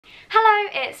Hello,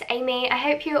 it's Amy. I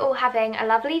hope you're all having a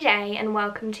lovely day and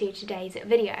welcome to today's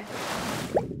video.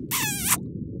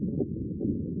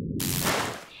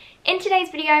 In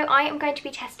today's video, I am going to be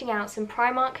testing out some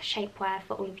Primark shapewear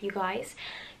for all of you guys.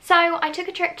 So I took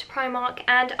a trip to Primark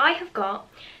and I have got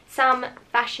some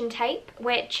fashion tape,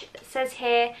 which says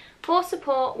here, for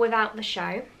support without the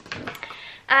show.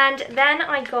 And then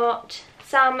I got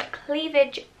some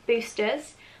cleavage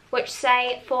boosters, which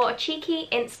say for a cheeky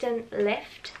instant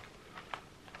lift.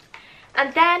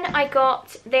 And then I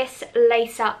got this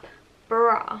lace-up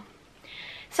bra.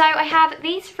 So I have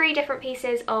these 3 different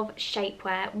pieces of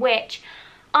shapewear, which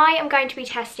I am going to be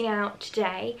testing out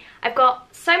today. I've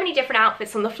got so many different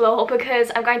outfits on the floor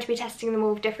because I'm going to be testing them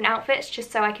all with different outfits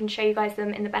just so I can show you guys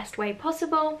them in the best way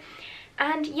possible.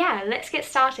 And yeah, let's get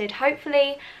started.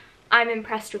 Hopefully I'm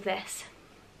impressed with this.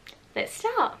 Let's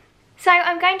start. So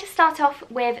I'm going to start off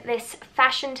with this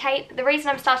fashion tape. The reason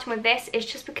I'm starting with this is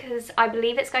just because I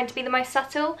believe it's going to be the most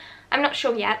subtle. I'm not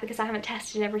sure yet because I haven't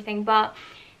tested everything, but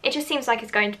it just seems like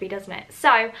it's going to be, doesn't it? So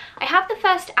I have the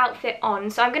first outfit on,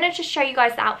 so I'm going to just show you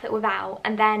guys the outfit without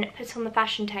and then put on the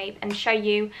fashion tape and show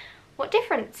you what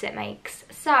difference it makes.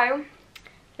 So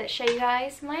let's show you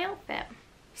guys my outfit.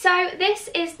 So this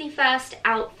is the first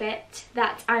outfit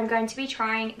that I'm going to be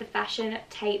trying the fashion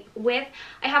tape with.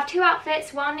 I have 2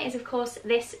 outfits. One is of course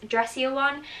this dressier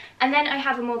one, and then I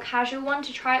have a more casual one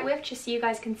to try it with just so you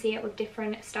guys can see it with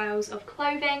different styles of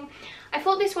clothing. I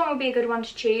thought this one would be a good one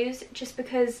to choose just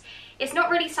because it's not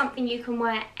really something you can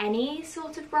wear any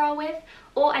sort of bra with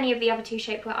or any of the other 2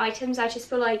 shapewear items. I just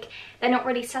feel like they're not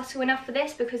really subtle enough for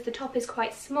this because the top is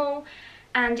quite small,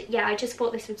 and yeah, I just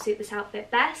thought this would suit this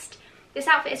outfit best. This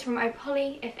outfit is from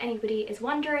Opoly, if anybody is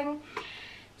wondering.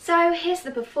 So here's the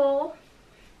before.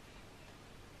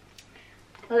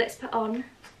 Well, let's put on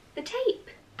the tape.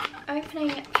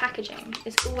 Opening packaging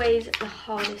is always the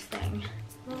hardest thing.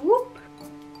 Whoop.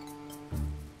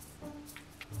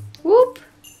 Whoop.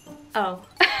 Oh.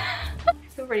 I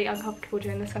feel really uncomfortable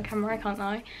doing this on camera, I can't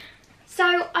lie. So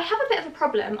I have a bit of a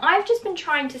problem. I've just been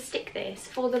trying to stick this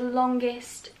for the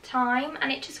longest time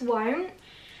and it just won't.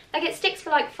 Like, it sticks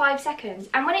for like 5 seconds,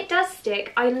 and when it does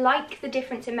stick, I like the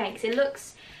difference it makes. It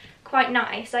looks quite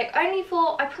nice. Like, only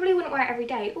for, I probably wouldn't wear it every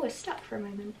day. Oh, it's stuck for a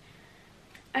moment.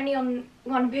 Only on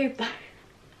one boob though.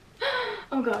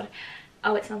 Oh god.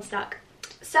 Oh, it's unstuck.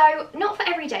 So, not for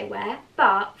everyday wear,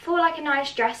 but for like a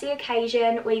nice dressy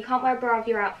occasion where you can't wear a bra with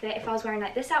your outfit. If I was wearing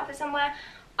like this outfit somewhere,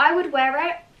 I would wear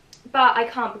it, but I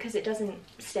can't because it doesn't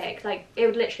stick. Like, it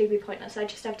would literally be pointless. I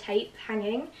just have tape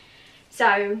hanging.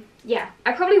 So yeah,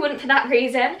 I probably wouldn't for that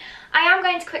reason. I am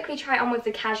going to quickly try it on with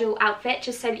the casual outfit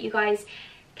just so that you guys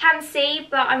can see,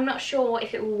 but I'm not sure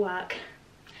if it will work.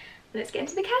 Let's get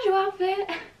into the casual outfit.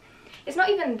 It's not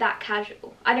even that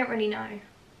casual, I don't really know.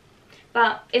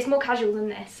 But it's more casual than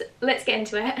this. Let's get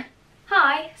into it.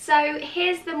 Hi, so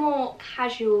here's the more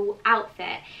casual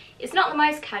outfit. It's not the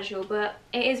most casual, but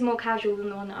it is more casual than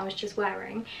the one that I was just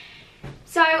wearing.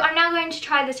 So I'm now going to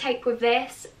try the tape with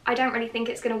this. I don't really think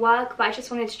it's going to work, but I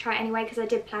just wanted to try it anyway because I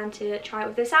did plan to try it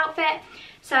with this outfit.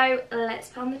 So let's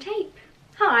put on the tape.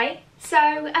 Hi, so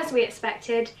as we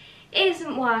expected, it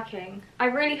isn't working. I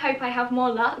really hope I have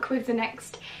more luck with the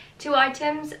next 2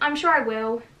 items. I'm sure I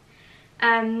will.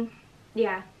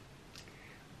 Yeah.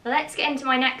 Let's get into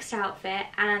my next outfit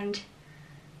and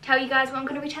tell you guys what I'm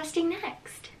going to be testing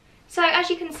next. So as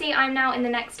you can see, I'm now in the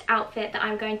next outfit that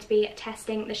I'm going to be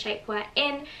testing the shapewear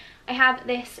in. I have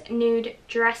this nude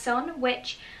dress on,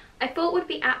 which I thought would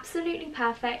be absolutely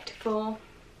perfect for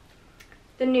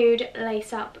the nude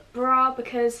lace-up bra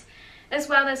because as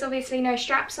well there's obviously no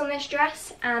straps on this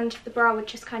dress and the bra would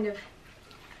just kind of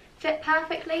fit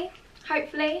perfectly,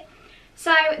 hopefully.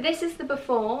 So this is the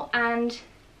before and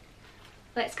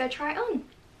let's go try it on.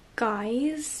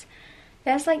 Guys,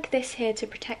 there's like this here to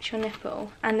protect your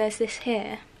nipple, and there's this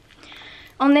here.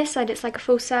 On this side it's like a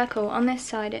full circle, on this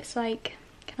side it's like,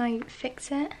 can I fix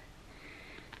it?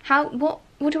 What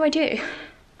do I do?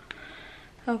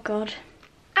 Oh god.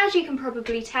 As you can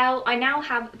probably tell, I now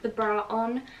have the bra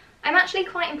on. I'm actually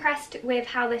quite impressed with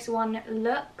how this one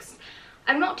looks.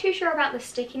 I'm not too sure about the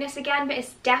stickiness again, but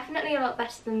it's definitely a lot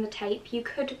better than the tape. You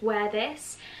could wear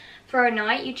this for a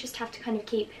night, you just have to kind of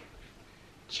keep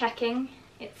checking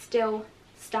it's still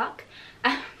stuck.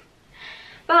 But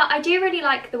I do really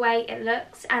like the way it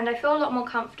looks and I feel a lot more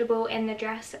comfortable in the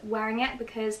dress wearing it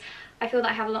because I feel that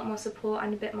I have a lot more support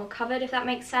and a bit more covered, if that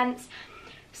makes sense.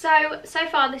 So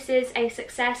far this is a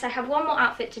success. I have one more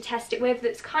outfit to test it with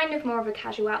that's kind of more of a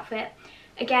casual outfit.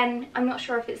 Again, I'm not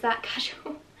sure if it's that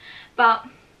casual, but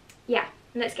yeah,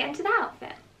 let's get into the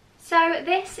outfit. So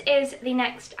this is the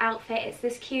next outfit. It's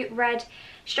this cute red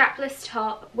strapless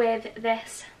top with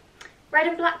this red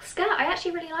and black skirt. I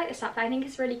actually really like this outfit. I think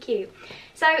it's really cute.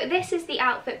 So this is the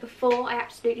outfit before. I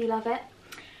absolutely love it.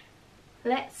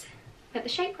 Let's put the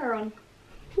shapewear on.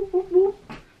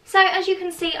 So as you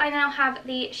can see, I now have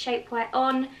the shapewear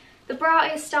on. The bra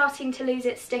is starting to lose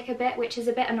its stick a bit, which is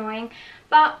a bit annoying.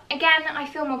 But again, I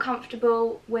feel more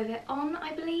comfortable with it on,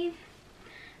 I believe.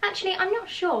 Actually, I'm not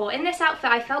sure. In this outfit,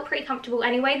 I felt pretty comfortable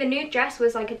anyway. The nude dress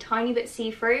was like a tiny bit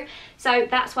see-through, so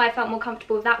that's why I felt more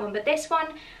comfortable with that one. But this one,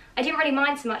 I didn't really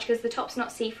mind so much because the top's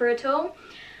not see-through at all.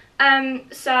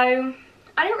 So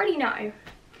I don't really know.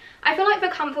 I feel like for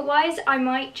comfort-wise, I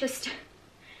might just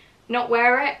not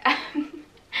wear it.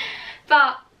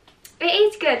 But it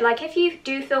is good. Like, if you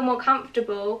do feel more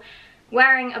comfortable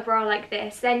wearing a bra like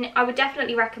this, then I would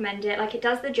definitely recommend it. Like, it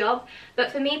does the job. But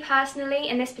for me personally,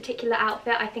 in this particular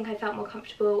outfit, I think I felt more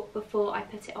comfortable before I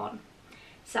put it on.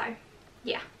 So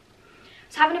yeah, I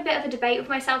was having a bit of a debate with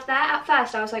myself there. At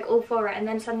first I was like all for it, and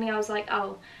then suddenly I was like,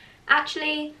 oh,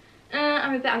 actually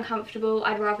I'm a bit uncomfortable,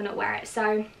 I'd rather not wear it.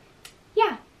 So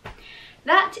yeah,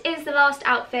 that is the last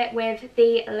outfit with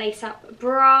the lace-up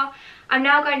bra. I'm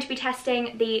now going to be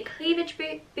testing the cleavage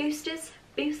boosters,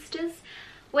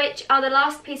 which are the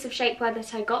last piece of shapewear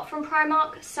that I got from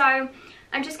Primark. So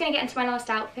I'm just going to get into my last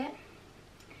outfit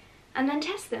and then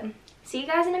test them. See you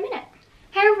guys in a minute.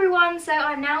 Hey everyone, so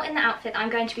I'm now in the outfit that I'm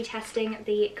going to be testing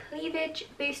the cleavage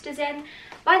boosters in.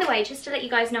 By the way, just to let you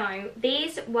guys know,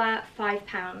 these were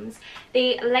 £5.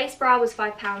 The lace bra was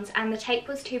 £5 and the tape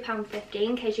was £2.50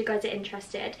 in case you guys are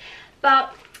interested.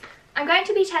 But I'm going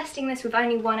to be testing this with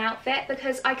only one outfit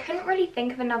because I couldn't really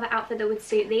think of another outfit that would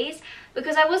suit these,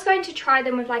 because I was going to try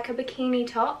them with like a bikini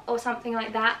top or something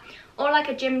like that, or like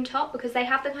a gym top, because they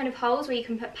have the kind of holes where you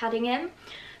can put padding in.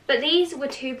 But these were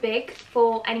too big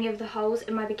for any of the holes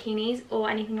in my bikinis or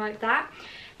anything like that.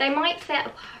 They might fit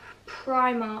a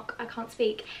Primark, I can't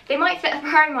speak. They might fit a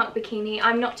Primark bikini,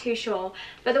 I'm not too sure.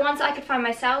 But the ones that I could find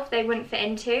myself, they wouldn't fit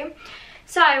into.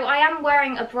 So I am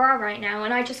wearing a bra right now,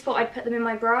 and I just thought I'd put them in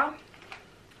my bra.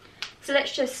 So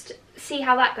let's just see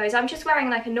how that goes. I'm just wearing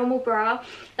like a normal bra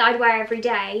that I'd wear every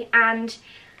day, and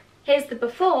here's the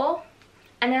before,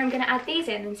 and then I'm going to add these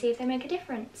in and see if they make a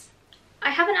difference.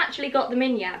 I haven't actually got them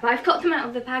in yet, but I've got them out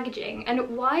of the packaging,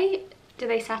 and why do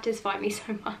they satisfy me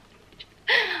so much?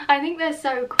 I think they're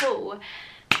so cool.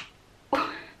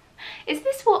 Is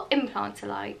this what implants are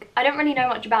like? I don't really know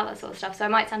much about that sort of stuff, so I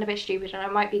might sound a bit stupid and I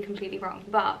might be completely wrong,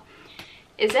 but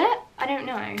is it? I don't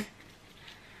know.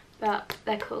 But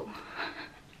they're cool.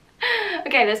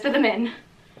 Okay, let's put them in.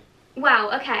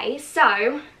 Wow, okay,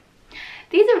 so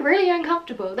these are really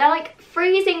uncomfortable. They're like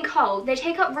freezing cold. They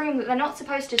take up room that they're not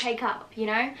supposed to take up, you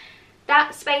know?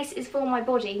 That space is for my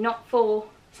body, not for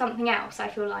something else, I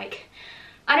feel like.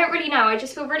 I don't really know, I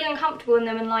just feel really uncomfortable in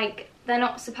them, and like they're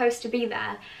not supposed to be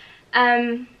there.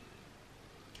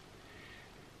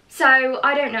 So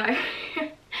I don't know.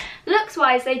 Looks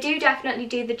wise, they do definitely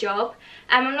do the job.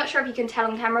 I'm not sure if you can tell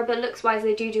on camera, but looks wise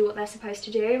they do what they're supposed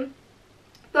to do.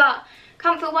 But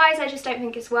comfort wise, I just don't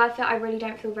think it's worth it. I really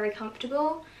don't feel very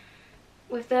comfortable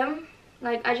with them.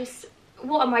 Like,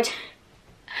 what am I doing?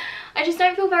 I just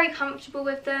don't feel very comfortable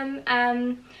with them.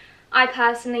 I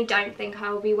personally don't think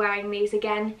I will be wearing these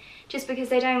again, just because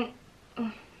they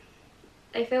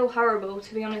feel horrible,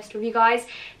 to be honest with you guys.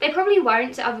 They probably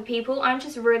won't to other people. I'm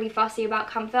just really fussy about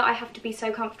comfort. I have to be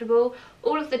so comfortable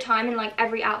all of the time in like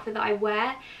every outfit that I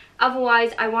wear.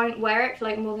 Otherwise, I won't wear it for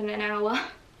like more than an hour.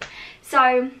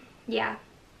 So, yeah.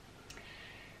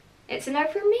 It's a no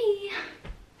from me.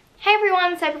 Hey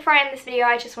everyone, so before I end this video,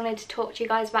 I just wanted to talk to you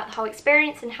guys about the whole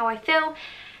experience and how I feel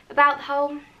about the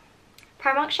whole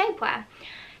Primark shapewear.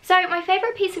 So my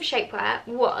favourite piece of shapewear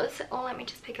was, oh, let me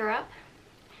just pick her up,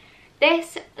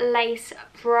 this lace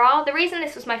bra. The reason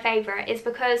this was my favourite is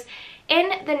because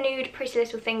in the nude Pretty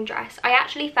Little Thing dress, I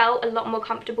actually felt a lot more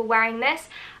comfortable wearing this.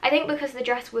 I think because the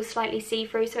dress was slightly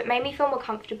see-through, so it made me feel more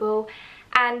comfortable,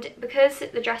 and because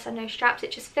the dress had no straps,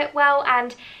 it just fit well.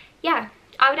 And yeah,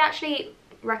 I would actually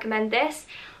recommend this.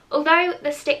 Although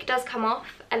the stick does come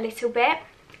off a little bit,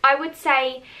 I would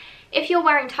say if you're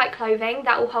wearing tight clothing,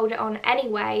 that will hold it on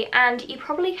anyway, and you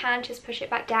probably can just push it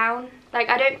back down. Like,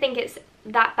 I don't think it's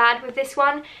that bad with this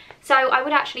one, so I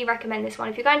would actually recommend this one.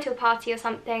 If you're going to a party or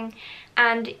something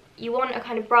and you want a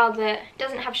kind of bra that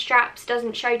doesn't have straps,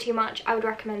 doesn't show too much, I would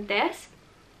recommend this.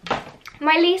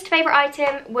 My least favourite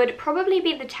item would probably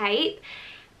be the tape,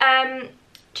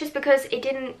 just because it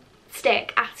didn't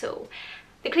stick at all.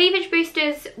 The cleavage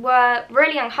boosters were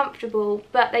really uncomfortable,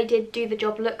 but they did do the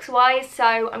job looks wise, so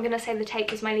I'm going to say the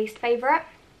tape was my least favourite.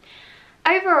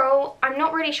 Overall, I'm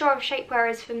not really sure if shapewear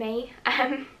is for me.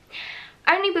 I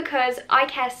only because I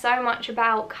care so much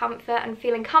about comfort and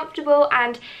feeling comfortable,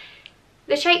 and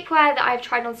the shapewear that I've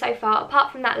tried on so far,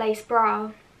 apart from that lace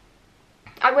bra,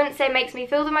 I wouldn't say makes me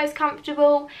feel the most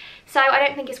comfortable, so I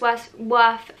don't think it's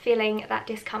worth feeling that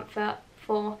discomfort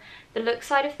for the look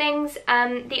side of things.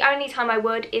 The only time I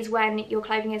would is when your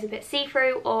clothing is a bit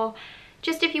see-through, or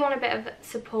just if you want a bit of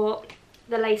support,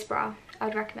 the lace bra I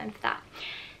would recommend for that.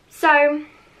 So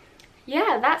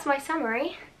yeah, that's my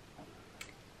summary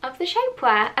of the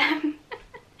shapewear.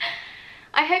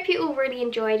 I hope you all really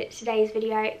enjoyed today's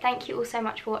video. Thank you all so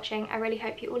much for watching. I really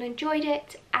hope you all enjoyed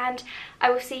it, and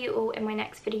I will see you all in my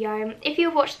next video. If you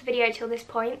have watched the video till this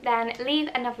point, then leave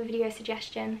another video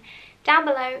suggestion down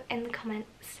below in the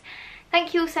comments.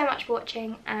 Thank you all so much for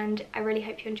watching, and I really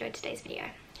hope you enjoyed today's video.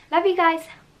 Love you guys.